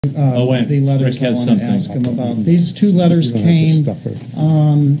The letters Rick I has want to something. ask him about. These two letters came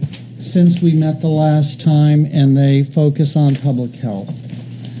since we met the last time, and they focus on public health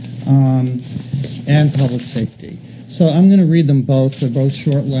and public safety. So I'm going to read them both. They're both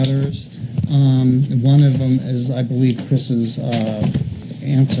short letters. One of them is, I believe, Chris's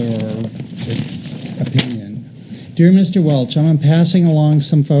answer or opinion. Dear Mr. Welch, I'm passing along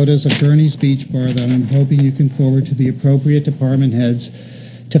some photos of Bernie's Beach Bar that I'm hoping you can forward to the appropriate department heads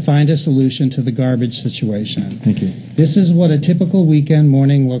to find a solution to the garbage situation. Thank you. This is what a typical weekend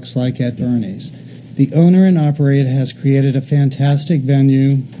morning looks like at Bernie's. The owner and operator has created a fantastic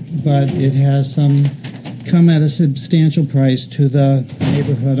venue, but it has come at a substantial price to the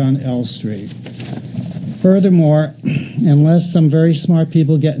neighborhood on L Street. Furthermore, unless some very smart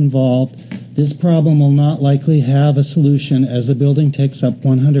people get involved, this problem will not likely have a solution as the building takes up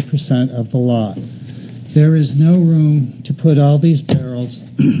 100% of the lot. There is no room to put all these barrels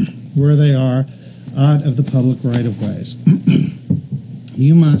where they are out of the public right-of-ways.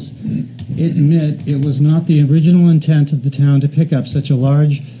 You must admit it was not the original intent of the town to pick up such a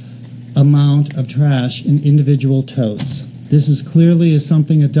large amount of trash in individual totes. This is clearly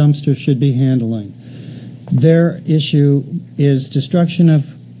something a dumpster should be handling. Their issue is destruction of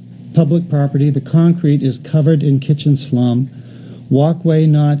public property. The concrete is covered in kitchen slum, walkway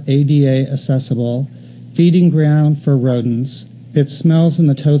not ADA accessible, feeding ground for rodents. It smells and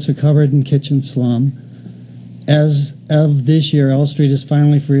the totes are covered in kitchen slum. As of this year, L Street is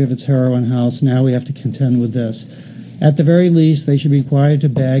finally free of its heroin house. Now we have to contend with this. At the very least, they should be required to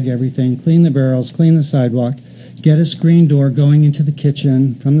bag everything, clean the barrels, clean the sidewalk, get a screen door going into the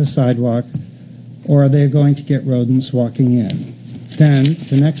kitchen from the sidewalk, or they're going to get rodents walking in. Then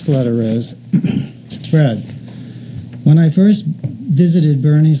the next letter is, Fred, when I first visited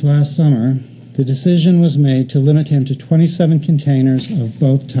Bernie's last summer, the decision was made to limit him to 27 containers of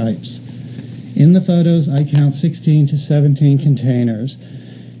both types. In the photos, I count 16 to 17 containers.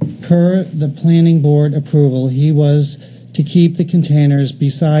 Per the planning board approval, he was to keep the containers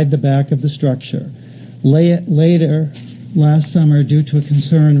beside the back of the structure. Later, last summer, due to a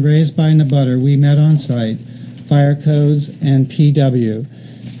concern raised by Nabutter, we met on site, fire codes and PW,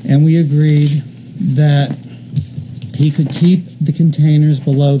 and we agreed that he could keep the containers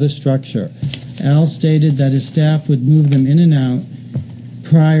below the structure. Al stated that his staff would move them in and out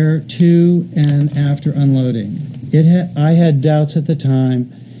prior to and after unloading. I had doubts at the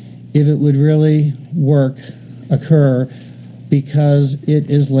time if it would really occur because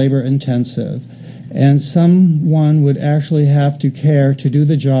it is labor intensive, and someone would actually have to care to do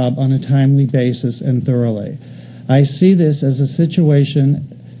the job on a timely basis and thoroughly. I see this situation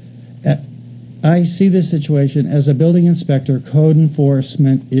as a building inspector code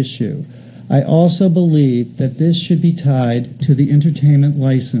enforcement issue. I also believe that this should be tied to the entertainment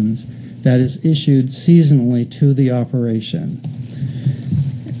license that is issued seasonally to the operation.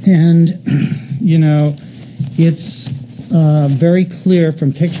 And, you know, it's very clear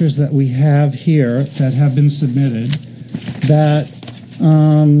from pictures that we have here that have been submitted that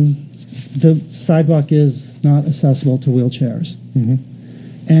the sidewalk is not accessible to wheelchairs. Mm-hmm.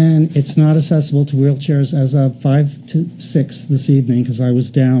 And it's not accessible to wheelchairs as of 5 to 6 this evening because I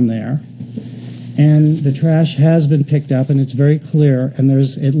was down there. And the trash has been picked up, and it's very clear, and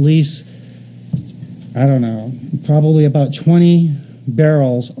there's at least, I don't know, probably about 20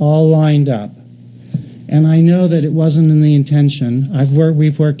 barrels all lined up. And I know that it wasn't in the intention.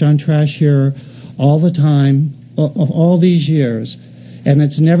 We've worked on trash here all the time, of all these years, and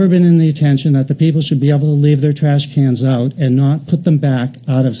it's never been in the intention that the people should be able to leave their trash cans out and not put them back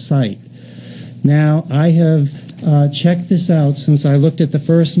out of sight. Now, I have checked this out since I looked at the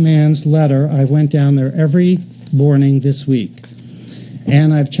first man's letter. I went down there every morning this week,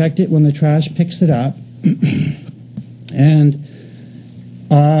 and I've checked it when the trash picks it up. And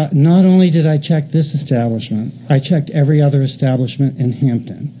not only did I check this establishment, I checked every other establishment in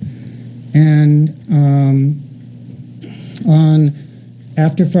Hampton. And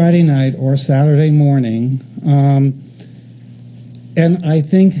after Friday night or Saturday morning, and I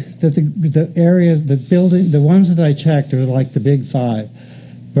think that the areas, the ones that I checked are like the big five: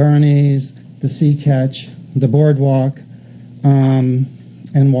 Bernie's, the Sea Catch, the Boardwalk, and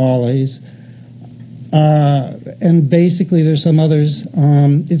Wally's. And basically, there's some others.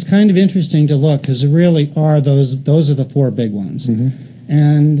 It's kind of interesting to look because there really are those are the four big ones, mm-hmm.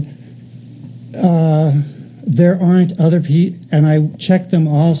 And there aren't other people. And I checked them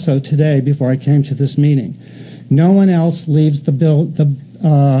also today before I came to this meeting. No one else leaves the bill.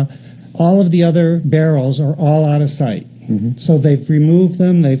 All of the other barrels are all out of sight. Mm-hmm. So they've removed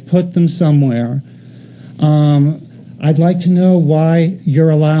them. They've put them somewhere. I'd like to know why you're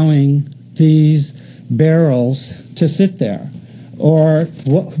allowing these barrels to sit there. Or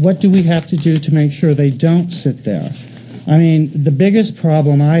what do we have to do to make sure they don't sit there? I mean, the biggest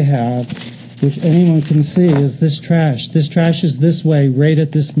problem I have, which anyone can see, is this trash. This trash is this way right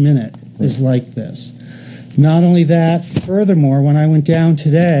at this minute, is like this. Not only that, furthermore, when I went down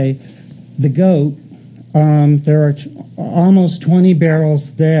today, the goat, there are almost 20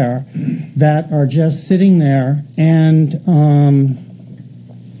 barrels there that are just sitting there, and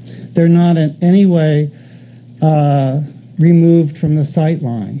they're not in any way removed from the sight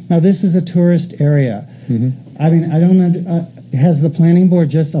line. Now, this is a tourist area. I mean, I don't know, has the planning board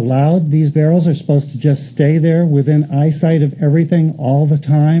just allowed these barrels are supposed to just stay there within eyesight of everything all the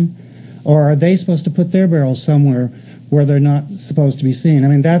time? Or are they supposed to put their barrels somewhere where they're not supposed to be seen? I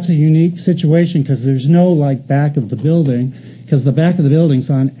mean, that's a unique situation because there's no, like, back of the building, because the back of the building's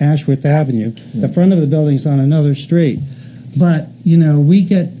on Ashworth Avenue. The front of the building's on another street. But, you know, we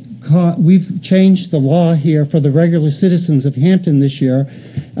get caught. We've changed the law here for the regular citizens of Hampton this year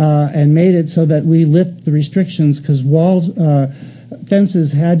and made it so that we lift the restrictions because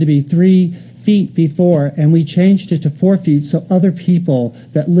fences had to be 3 feet before, and we changed it to 4 feet so other people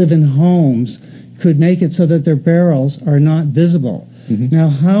that live in homes could make it so that their barrels are not visible. Now,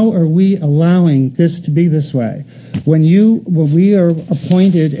 how are we allowing this to be this way? When we are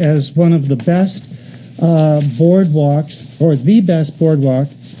appointed as one of the best boardwalks, or the best boardwalk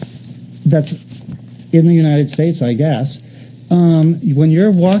that's in the United States, I guess, when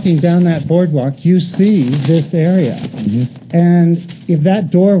you're walking down that boardwalk, you see this area. And if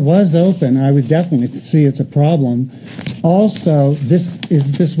that door was open, I would definitely see it's a problem. Also, this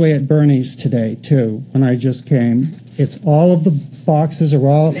is this way at Bernie's today, too, when I just came. It's all of the boxes are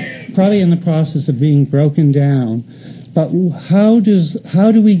all probably in the process of being broken down. But how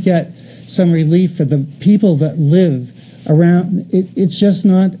do we get some relief for the people that live around? It's just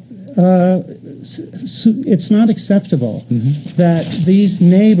not... it's not acceptable that these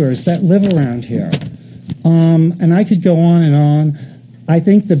neighbors that live around here, and I could go on and on. I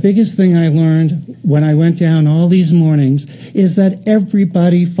think the biggest thing I learned when I went down all these mornings is that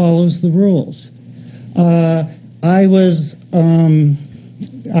everybody follows the rules. I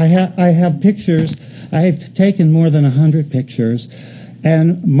have pictures. I have taken more than 100 pictures,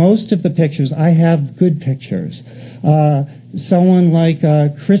 and most of the pictures, I have good pictures. Someone like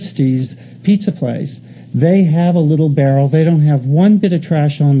Christie's Pizza Place, they have a little barrel. They don't have one bit of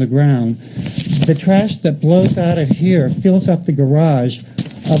trash on the ground. The trash that blows out of here fills up the garage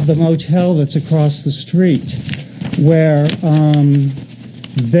of the motel that's across the street, where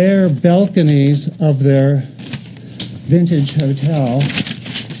their balconies of their vintage hotel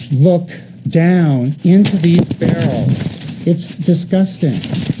look down into these barrels. It's disgusting.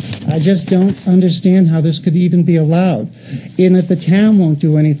 I just don't understand how this could even be allowed. And if the town won't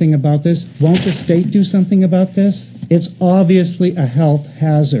do anything about this, won't the state do something about this? It's obviously a health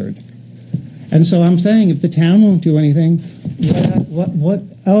hazard. And so I'm saying if the town won't do anything, what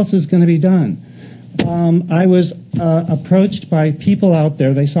else is going to be done? I was approached by people out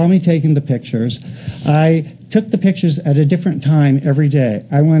there. They saw me taking the pictures. I took the pictures at a different time every day.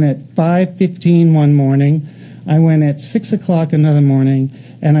 I went at 5:15 one morning. I went at 6 o'clock another morning,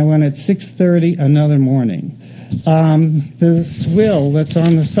 and I went at 6:30 another morning. The swill that's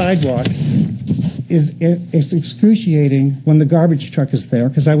on the sidewalks is excruciating when the garbage truck is there,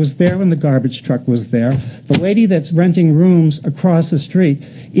 because I was there when the garbage truck was there. The lady that's renting rooms across the street,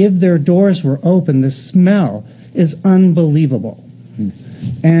 if their doors were open, the smell is unbelievable.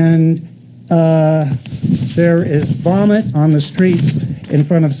 And there is vomit on the streets in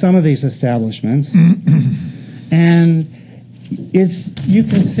front of some of these establishments. And you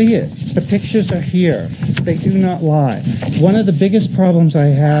can see it. The pictures are here. They do not lie. One of the biggest problems I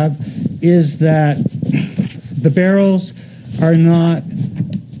have is that the barrels are not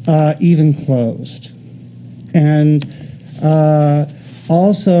even closed. And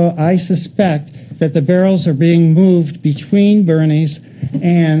also, I suspect that the barrels are being moved between Bernie's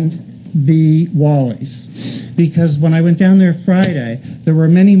and the Wally's. Because when I went down there Friday, there were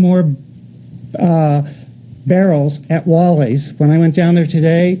many more barrels at Wally's. When I went down there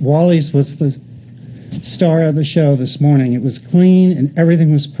today, Wally's was the star of the show this morning. It was clean and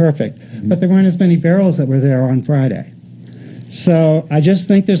everything was perfect. But there weren't as many barrels that were there on Friday. So I just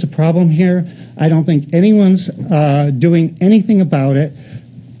think there's a problem here. I don't think anyone's doing anything about it.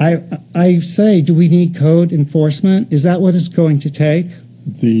 I say, do we need code enforcement? Is that what it's going to take?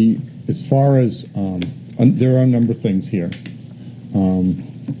 As far as, there are a number of things here.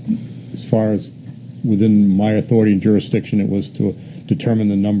 As far as within my authority and jurisdiction, it was to determine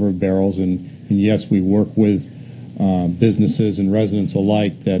the number of barrels, and yes, we work with businesses and residents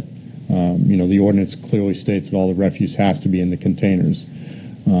alike that, the ordinance clearly states that all the refuse has to be in the containers.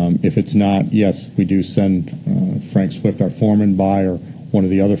 If it's not, yes, we do send Frank Swift, our foreman, by, or one of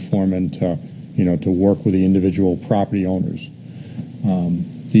the other foremen to work with the individual property owners.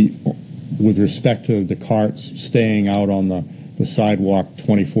 With respect to the carts staying out on the sidewalk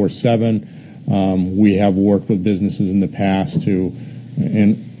 24/7, we have worked with businesses in the past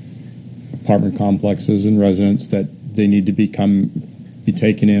and apartment complexes and residents that they need to be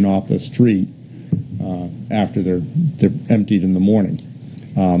taken in off the street after they're emptied in the morning.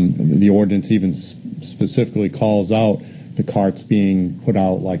 The ordinance even specifically calls out the carts being put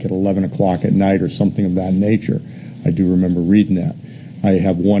out like at 11 o'clock at night or something of that nature. I do remember reading that. I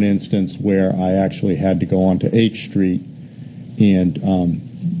have one instance where I actually had to go onto H Street and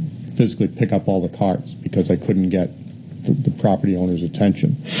physically pick up all the carts because I couldn't get the property owner's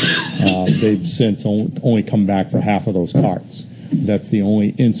attention. They've since only come back for half of those carts. That's the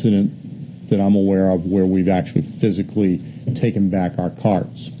only incident that I'm aware of where we've actually physically taken back our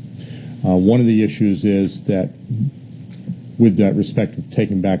carts. One of the issues is that with that respect of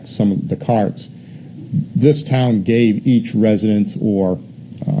taking back some of the carts, this town gave each residence or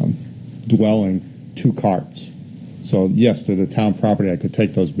dwelling 2 carts. So yes, they're the town property, I could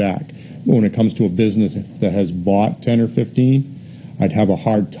take those back. But when it comes to a business that has bought 10 or 15, I'd have a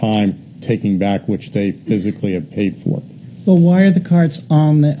hard time taking back which they physically have paid for. Well, why are the carts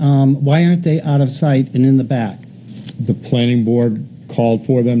on the, why aren't they out of sight and in the back? The planning board called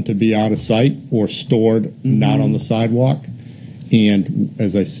for them to be out of sight or stored not on the sidewalk. And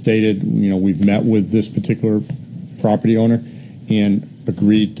as I stated, we've met with this particular property owner and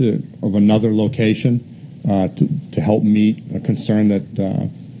agreed of another location to help meet a concern that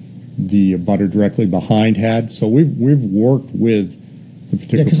the abutter directly behind had. So we've worked with the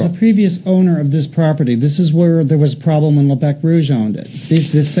particular. Yeah, because the previous owner of this property, this is where there was a problem when Lebec Rouge owned it.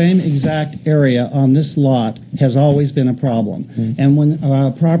 The same exact area on this lot has always been a problem. And when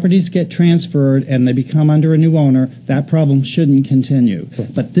properties get transferred and they become under a new owner, that problem shouldn't continue.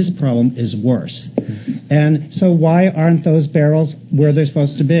 But this problem is worse. And so why aren't those barrels where they're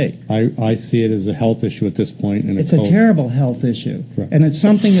supposed to be? I see it as a health issue at this point. And it's a terrible health issue. And it's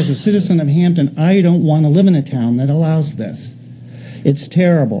something, as a citizen of Hampton, I don't want to live in a town that allows this. It's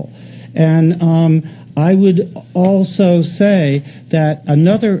terrible. And I would also say that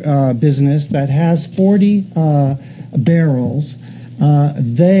another business that has 40 barrels,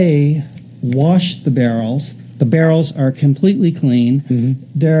 they wash the barrels. The barrels are completely clean.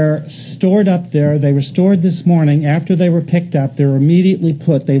 They're stored up there. They were stored this morning. After they were picked up, they were immediately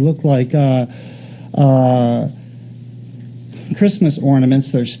put. They look like Christmas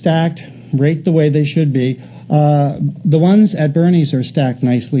ornaments. They're stacked right the way they should be. The ones at Bernie's are stacked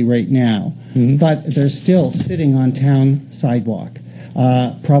nicely right now, but they're still sitting on town sidewalk,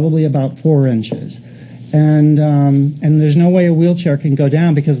 probably about 4 inches. And there's no way a wheelchair can go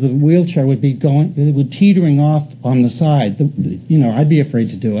down because the wheelchair would be teetering off on the side. I'd be afraid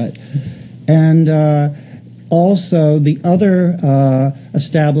to do it. And also the other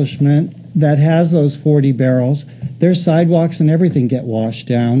establishment that has those 40 barrels, their sidewalks and everything get washed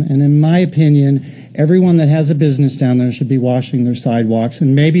down. And in my opinion, everyone that has a business down there should be washing their sidewalks,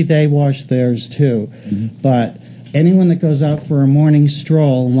 and maybe they wash theirs too. But anyone that goes out for a morning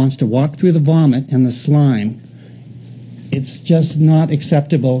stroll and wants to walk through the vomit and the slime, it's just not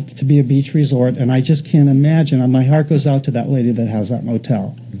acceptable to be a beach resort, and I just can't imagine. My heart goes out to that lady that has that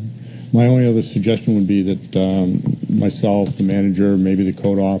motel. My only other suggestion would be that myself, the manager, maybe the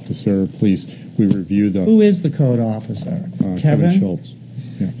code officer, please, we review the... Who is the code officer? Kevin Schultz.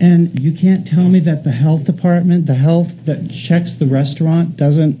 Yeah. And you can't tell me that the health department, the health that checks the restaurant,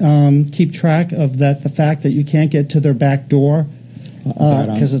 doesn't keep track of the fact that you can't get to their back door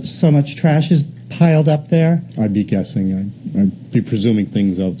because it's so much trash is piled up there? I'd be guessing. I'd be presuming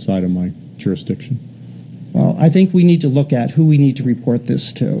things outside of my jurisdiction. Well, I think we need to look at who we need to report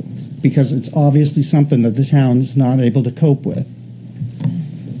this to, because it's obviously something that the town is not able to cope with.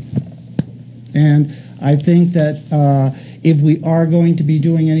 And I think that if we are going to be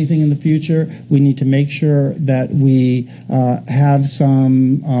doing anything in the future, we need to make sure that we have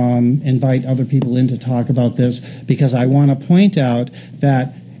some, invite other people in to talk about this, because I want to point out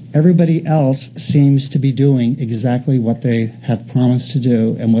that everybody else seems to be doing exactly what they have promised to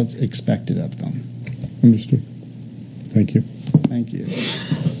do and what's expected of them. Understood. Thank you. Thank you.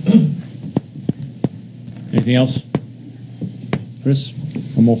 Anything else? Chris?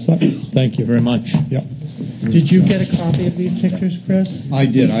 I'm all set. Thank you very much. Yep. Did you get a copy of these pictures, Chris? I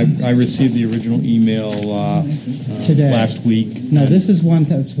did. I received the original email today. Last week. No, this is one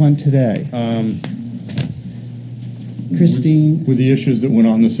that's one today. Christine, With the issues that went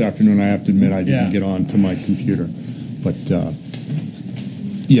on this afternoon, I have to admit I didn't Yeah. get on to my computer. But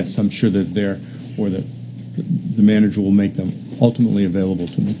yes, I'm sure they're there, or that the manager will make them ultimately available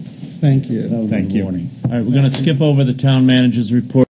to me. thank you. That was Thank in the you. morning. All right, we're going to skip over the town manager's report.